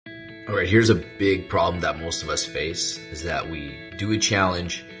All right, here's a big problem that most of us face is that we do a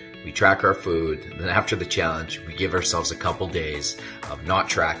challenge, we track our food, and then after the challenge, we give ourselves a couple days of not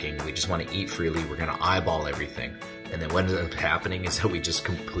tracking. We just want to eat freely. We're going to eyeball everything. And then what ends up happening is that we just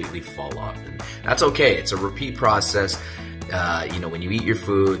completely fall off. And that's okay. It's a repeat process. When you eat your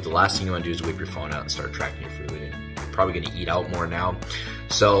food, the last thing you want to do is whip your phone out and start tracking your food. And you're probably going to eat out more now.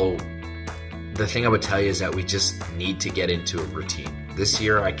 So the thing I would tell you is that we just need to get into a routine. This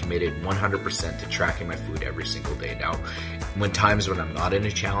year, I committed 100% to tracking my food every single day. Now, when I'm not in a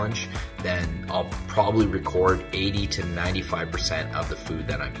challenge, then I'll probably record 80 to 95% of the food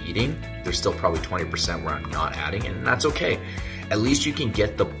that I'm eating. There's still probably 20% where I'm not adding, and that's okay. At least you can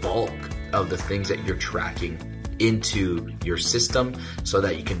get the bulk of the things that you're tracking into your system so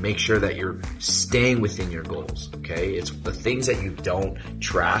that you can make sure that you're staying within your goals, okay? It's the things that you don't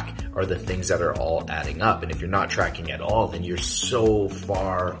track are the things that are all adding up. And if you're not tracking at all, then you're so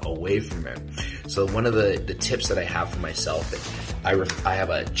far away from it. So one of the tips that I have for myself, I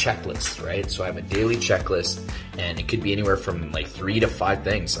have a checklist, right? So I have a daily checklist, and it could be anywhere from like 3 to 5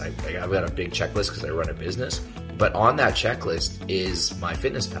 things. I've got a big checklist because I run a business, but on that checklist is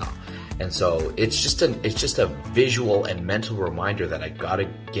MyFitnessPal. And so it's just a visual and mental reminder that I gotta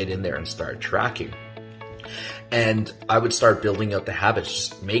get in there and start tracking. And I would start building out the habits.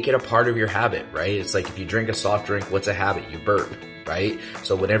 Just make it a part of your habit, right? It's like if you drink a soft drink, what's a habit? You burp, right?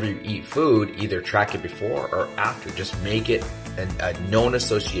 So whenever you eat food, either track it before or after. Just make it a known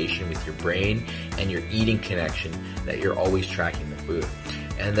association with your brain and your eating connection that you're always tracking the food.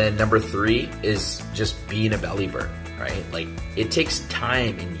 And then number 3 is just being a belly burn, right? Like it takes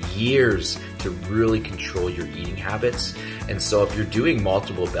time and years to really control your eating habits. And so if you're doing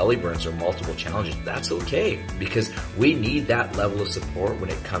multiple belly burns or multiple challenges, that's okay, because we need that level of support when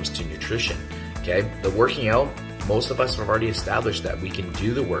it comes to nutrition, okay? The working out, most of us have already established that we can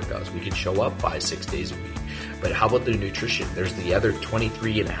do the workouts. We can show up 5-6 days a week. But how about the nutrition? There's the other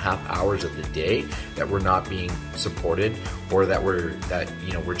 23 and a half hours of the day that we're not being supported, or that we're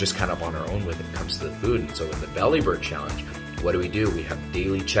just kind of on our own when it comes to the food. And so in the Belly Burn Challenge, what do? We have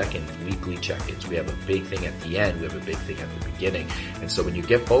daily check-ins, weekly check-ins. We have a big thing at the end. We have a big thing at the beginning. And so when you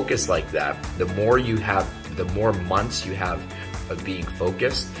get focused like that, the more months you have of being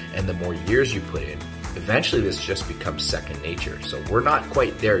focused and the more years you put in, eventually this just becomes second nature. So we're not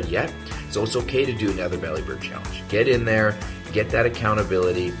quite there yet. So it's okay to do another Belly Burn Challenge. Get in there, get that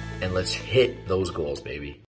accountability, and let's hit those goals, baby.